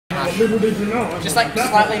Little did you know. Just like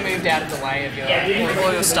slightly moved out of the way of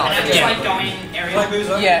all your stuff. Just like going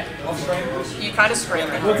area. Yeah. You kind of screen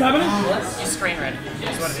red. What's happening? You screen red.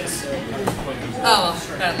 Is what it is. Oh,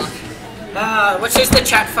 bad luck. Let's just the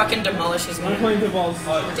chat fucking demolishes me. I'm playing the balls.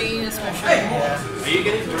 Dean especially. Are you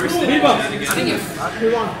getting Bruce? I think you're fucked.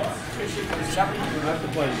 Who won? I have to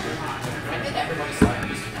play.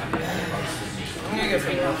 I'm gonna go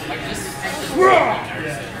for you.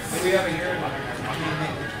 We have a year.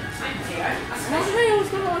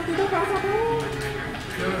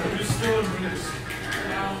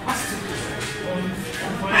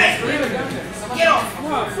 Get off!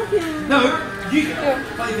 No, you can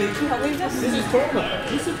play the. This is tournament.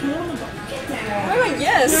 This is tournament. Oh,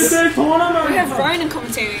 yes! This is tournament. We have Ryan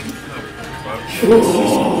commentating.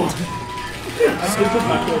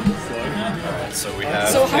 Alright, so we have.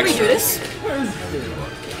 So how do we do this?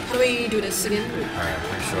 How do we do this again? Alright,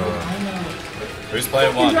 pretty sure. Who's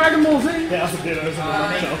playing one? Dragon Ball Z. Yeah, that's a bit over.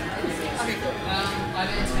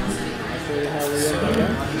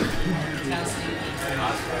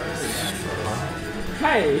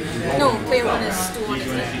 Hey! No, player one is Duon,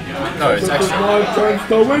 isn't it? No, it's It's actually. my chance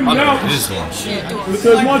to win Oh, now! no, it is one. Yeah, Duon. This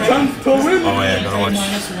is my chance to win! Oh, yeah, gotta watch.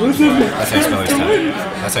 This is my That's how you chance spell his to name. win!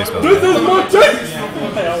 That's how you spell This his is name. my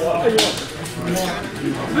chance!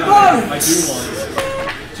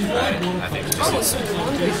 I think it's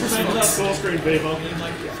just. Full screen Viva.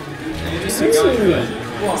 Just a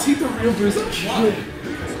guy. Is he the real Bruiser?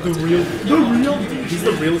 The real? He's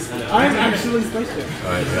the realest. I'm actually supposed to.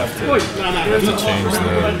 Alright, we have to. Wait, no. We have to change the.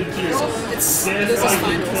 It's, this is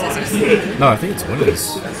finals. No, I think it's winners.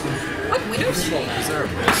 What, winners? Is there a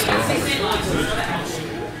winner still?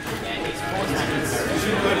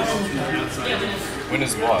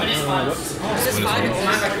 Winners what? This is finals.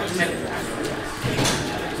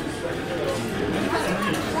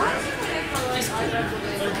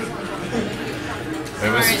 It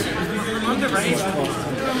was.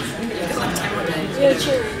 Yeah,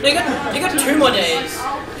 true. No, you got 2 more days.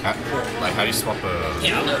 Like, how do you swap a.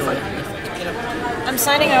 Yeah, I'll do it for you. I'm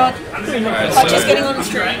signing out. Alright, Pudge is getting on the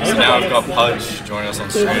stream. so now I've got Pudge joining us on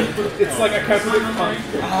stream. It's like a Catholic punk.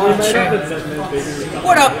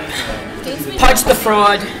 What up? Pudge the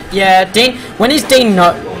fraud. Yeah, Dean. When is Dean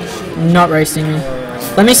not roasting me?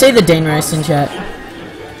 Let me see the Dean roast in chat.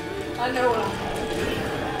 I know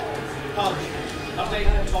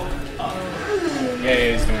Yeah,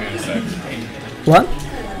 he's doing it in a sec. What?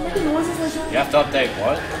 You have to update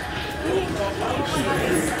what?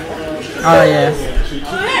 Oh yeah.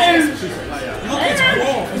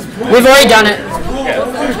 We've already done it.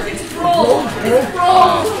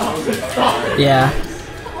 Yeah.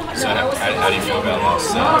 So how do you feel about last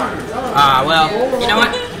set? Well, you know what?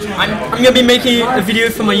 I'm gonna be making a video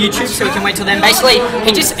for my YouTube, so we can wait till then. Basically,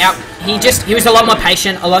 he was a lot more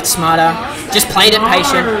patient, a lot smarter, just played it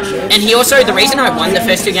patient, and he also, the reason I won the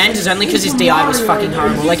first 2 games is only because his DI was fucking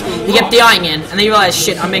horrible. Like, he kept DIing in, and then he realized,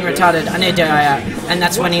 shit, I'm being retarded, I need to DI out, and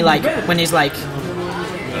that's when he's like, And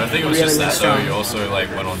I think it was really just that strong. though, you also like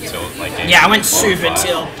went on tilt, like game yeah, I went 4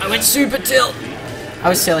 and super 5. tilt. I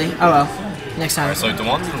was silly. Oh well, next time. Alright, so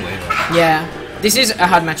Duon didn't leave it, Yeah, this is a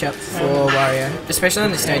hard matchup for Wario, especially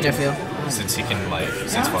on the stage, I feel. since he can like,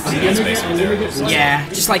 since Foxy has basically there. Yeah,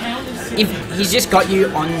 just like, if he's just got you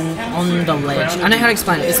on the ledge. I know how to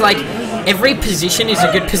explain it. It's like, every position is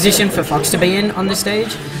a good position for Fox to be in on the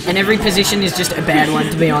stage, and every position is just a bad one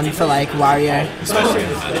to be on for like Wario. Especially in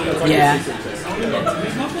the match. Yeah.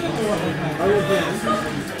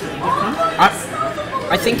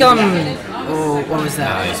 I think, oh, what was Nah,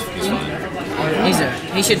 that? he's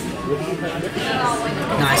fine. He should.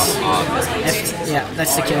 Nice. Yeah,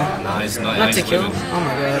 that's the kill. Nah, he's not. Not he's to kill. living. Oh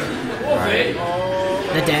my god. Alright.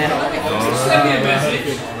 The dare.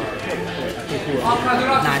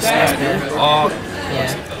 Nice bear. Oh,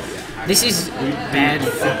 Yeah. This is bad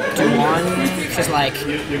for Duon, because like,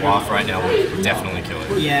 Waff right now would definitely kill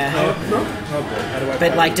it. yeah.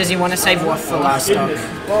 But like, does he want to save Waff for last stock, is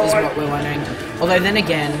what we're wondering. Although then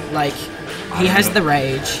again, like, he has the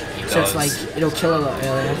rage, so it's like, it'll kill a lot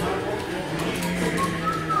earlier.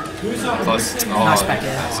 Plus, Nice back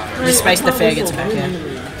air. Just space the fair, gets a back air.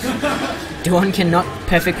 Duon cannot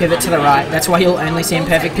perfect pivot to the right, that's why you'll only see him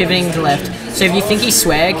perfect pivoting to the left. So if you think he's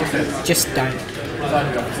swag, just don't.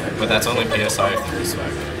 but that's only PSI if he's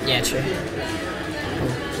swag. Yeah, true.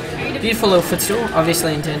 Beautiful little footstool,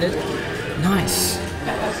 obviously intended. Nice.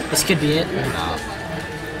 This could be it. Nah.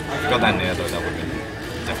 If you got that nair though, that would be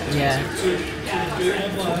definitely Yeah.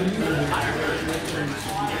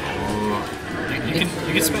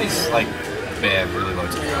 You can space like bear really low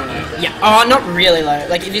to the ground. Yeah. Oh, not really low.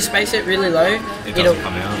 Like if you space it really low, It doesn't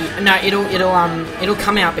come out. No, it'll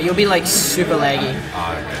come out, but you'll be like super laggy.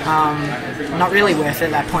 Oh, okay. Not really worth it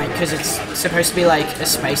at that point because it's supposed to be like a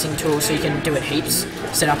spacing tool, so you can do it heaps.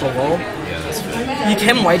 Set up a wall. Yeah, that's fair. You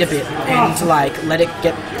can wait a bit and like let it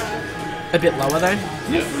get a bit lower though.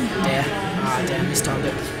 Yeah. Yeah. Ah, damn, mistimed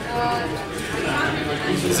it.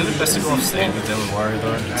 Isn't it best to go off stand with them and Wario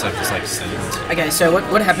though, instead of just like stands? Okay, so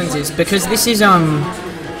what happens is because this is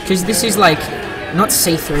like not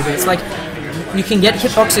see-through, but it's like you can get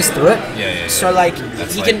hitboxes through it. Yeah. So like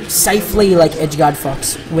That's you like- can safely like edgeguard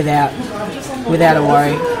Fox without a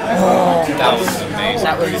worry. That was amazing.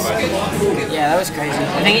 That was yeah, that was crazy.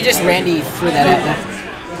 I think he just Randy threw that out there.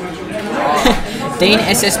 Dean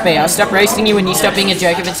SSB, I'll stop roasting you when you stop being a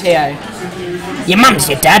joke of a TO. Your mum's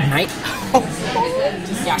your dad, mate.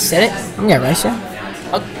 Yeah, I said it. I'm gonna roast you.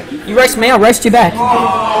 You roast me, I'll roast you back.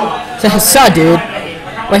 So, dude.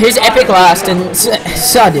 Well, here's epic last and so,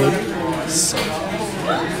 dude.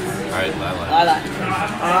 Alright, Lila. Lila.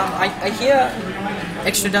 I hear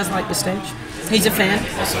Extra does like the stage. He's a fan.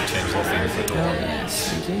 Also changed the thing for Oh, Duon. yes,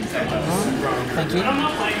 thank you. Thank you.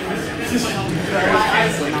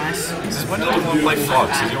 Nice. This is when did you want to play Fox?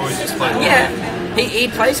 Did you always just play Wario? Yeah, he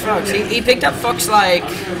plays Fox. He picked up Fox like a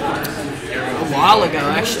while ago,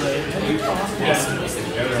 actually.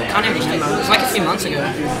 Can't even remember. It was like a few months ago.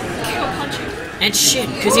 And shit,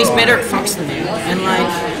 because he's better at Fox than me. And like,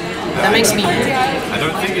 that makes me mad. I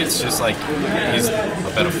don't think it's just like he's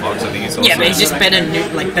a better Fox. I think he's also Yeah, but he's just better,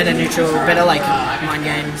 better neutral, better like mind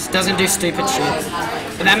games. Doesn't do stupid shit.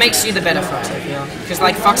 But that makes you the better Fox, I feel. Because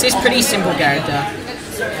like Fox is pretty simple character.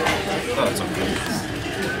 Oh, it's okay.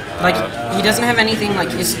 Like he doesn't have anything like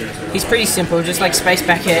he's pretty simple. Just like space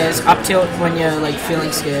back airs, up tilt when you're like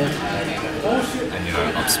feeling scared. And you know,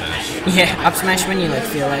 up smash. Yeah, up smash when you like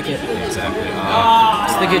feel like it. Exactly.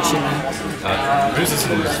 It's the good shit, man. Who's this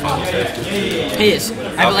in this final test? He is.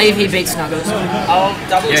 I believe he beat Snuggles. I'll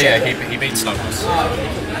double check. Yeah, he beat Snuggles.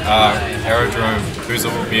 Aerodrome, Boozer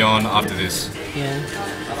will be on after this. Yeah.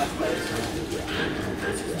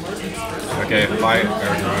 Okay, bye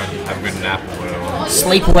Aerodrome. Have a good nap or whatever.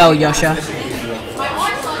 Sleep well, Yosha. If-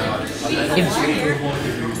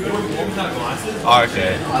 Oh,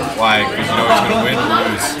 okay. Why? Because you know who's gonna win or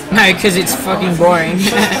lose? no, because it's fucking boring.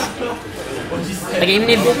 Like even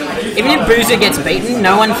if Boozer gets beaten,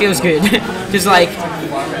 no one feels good. Because like,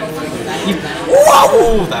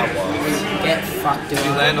 Oh, that was. get fucked, dude. Did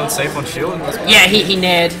he land on safe on shield? Yeah, he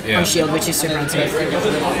nared Yeah. on shield, which is super unsafe.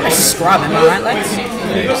 That's a scrub, am I right, lads?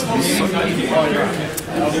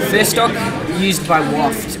 First stock used by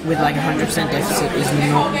Waft with like 100% deficit is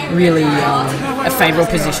not really a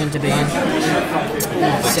favourable position to be in.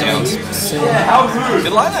 Downs. So,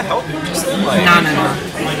 Did Lila help him? Just like. no.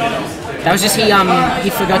 That was just he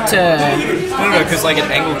forgot to No, because like it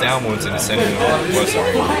angled downwards and it sent him worse.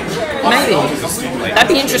 maybe. That'd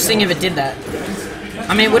be interesting if it did that.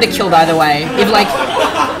 I mean, it would have killed either way. If like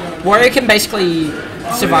Wario can basically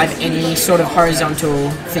survive any sort of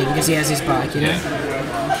horizontal thing because he has his bike, you know.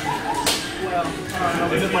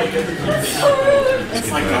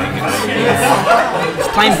 He's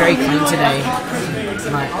playing very clean today.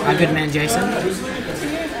 My good man Jason.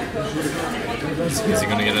 Is he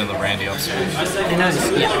gonna get another Randy up smash? Who knows?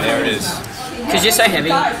 Yeah. There it is. Because you're so heavy,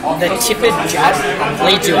 the tippered jab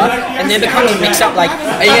leads you up, and then becomes a mix-up like,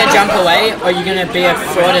 are you going to jump away, or are you going to be a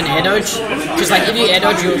fraud and air dodge? Because like, if you air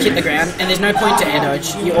dodge, you'll hit the ground, and there's no point to air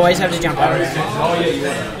dodge. You always have to jump over it.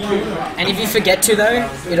 And if you forget to though,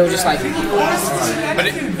 it'll just like...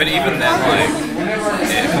 But even then, like,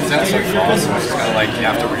 it comes out so fast, so it's kind of like you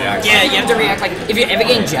have to react. Yeah, you have to react like, if you're ever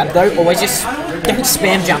getting jabbed though, always just don't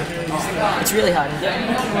spam jump. It's really hard. It's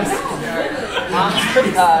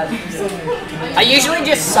pretty hard. I usually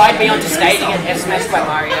just side B onto stage and get F smashed by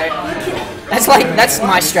Mario. That's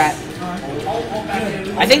my strat.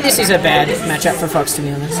 I think this is a bad matchup for Fox, to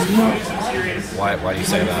be honest. Why do you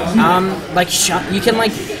say that? Like you can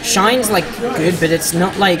like Shine's like good, but it's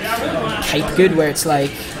not like Cape good where it's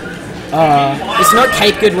like it's not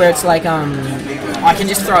Cape good where it's like I can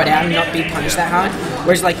just throw it out and not be punished that hard.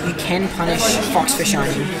 Whereas like you can punish Fox for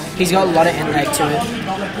shining. He's got a lot of end leg to it,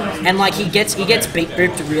 and like he gets beat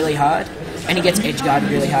booped really hard, and he gets edge guard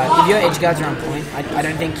really hard. If your edge guards are on point, I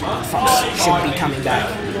don't think Fox should be coming back,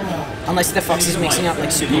 unless the Fox is mixing up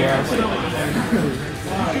like super well.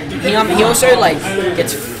 He also like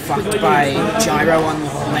gets fucked by gyro on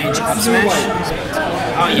ledge up smash.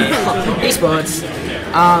 Oh yeah, esports.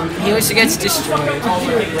 He also gets destroyed.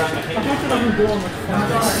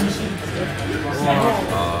 Yeah.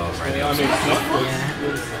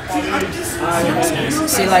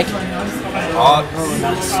 See, like, Oh,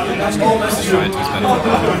 nice. Trying to his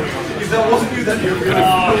benefit. Could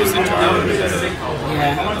have used the gyro better.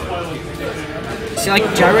 yeah. See, like,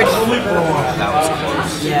 gyro. That was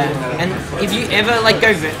close. Yeah, and if you ever like go,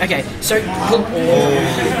 okay, so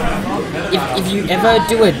if you ever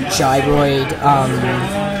do a gyroid,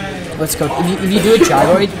 what's it called? If you do a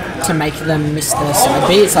gyroid to make them miss the side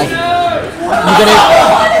B, it's like you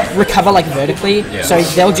gotta recover like vertically, Yeah. so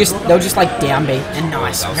they'll just like down B and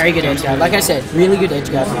nice, very good edge guard. Like I said, really good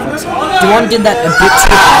edge guard. Duon did that a bit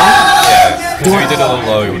too far. Yeah, because if he did it a little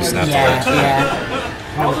low, he would have snapped Yeah, away. yeah.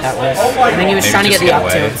 I don't know what that was. I think he was Maybe trying to get just the get up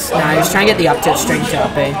away. tilts. No, he was trying to get the up tilt string to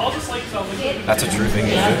up B. That's a true thing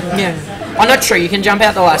you do. Yeah. I'm not sure, you can jump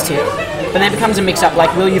out the last hit. But then it becomes a mix up,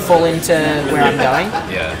 like, will you fall into where I'm going?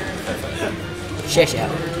 Yeah. Shesh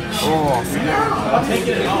out. Oh.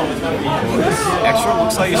 Extra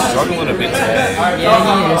looks like he's struggling a bit today.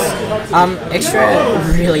 Yeah, he is. Extra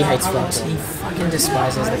really hates Fox. He fucking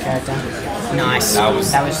despises the character. Nice. That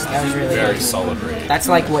was really Very good. solid read. That's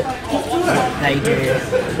like what they do.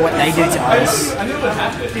 What they do to us.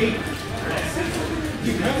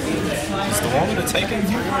 Is the one to take him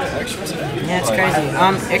through to extra today? Yeah, it's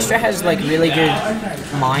crazy. Extra has like really good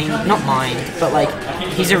not mind, but like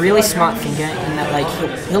he's a really smart thinker in that like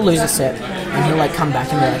he'll lose a set and he'll like come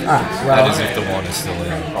back and be like, alright, well, That is if the one is still in.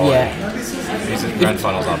 yeah, He's in grand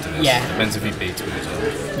finals after this. Yeah. Depends if he beats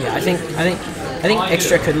Boozer. yeah. I think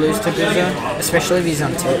Extra could lose to Boozer, especially if he's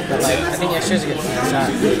on tilt. But like, I think Extra's a good player. So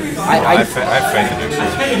I have faith in extra.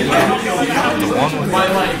 The one with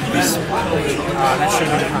this that should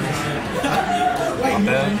be punished. up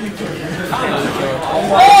there.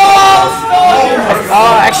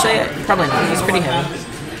 Oh, actually, probably not. He's pretty heavy.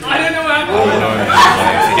 I don't know, man.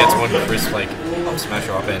 Like, if he gets one crisp, like, up smash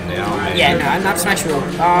or up and down, maybe. Yeah, no, not smash will.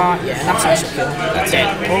 Yeah, not smash will kill. That's Dead.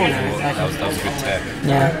 it. Oh no. That was a good tech.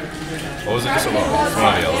 Yeah. What was it? Just a lot. It's one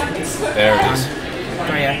of the other. There it is.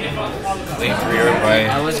 Oh yeah. Lean 3-0 by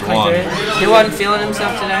I was one. He wasn't feeling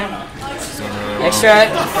himself today. Extra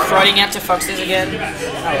floating out to Foxes again.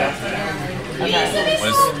 Oh yeah. Okay.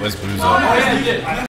 Where's Boozer?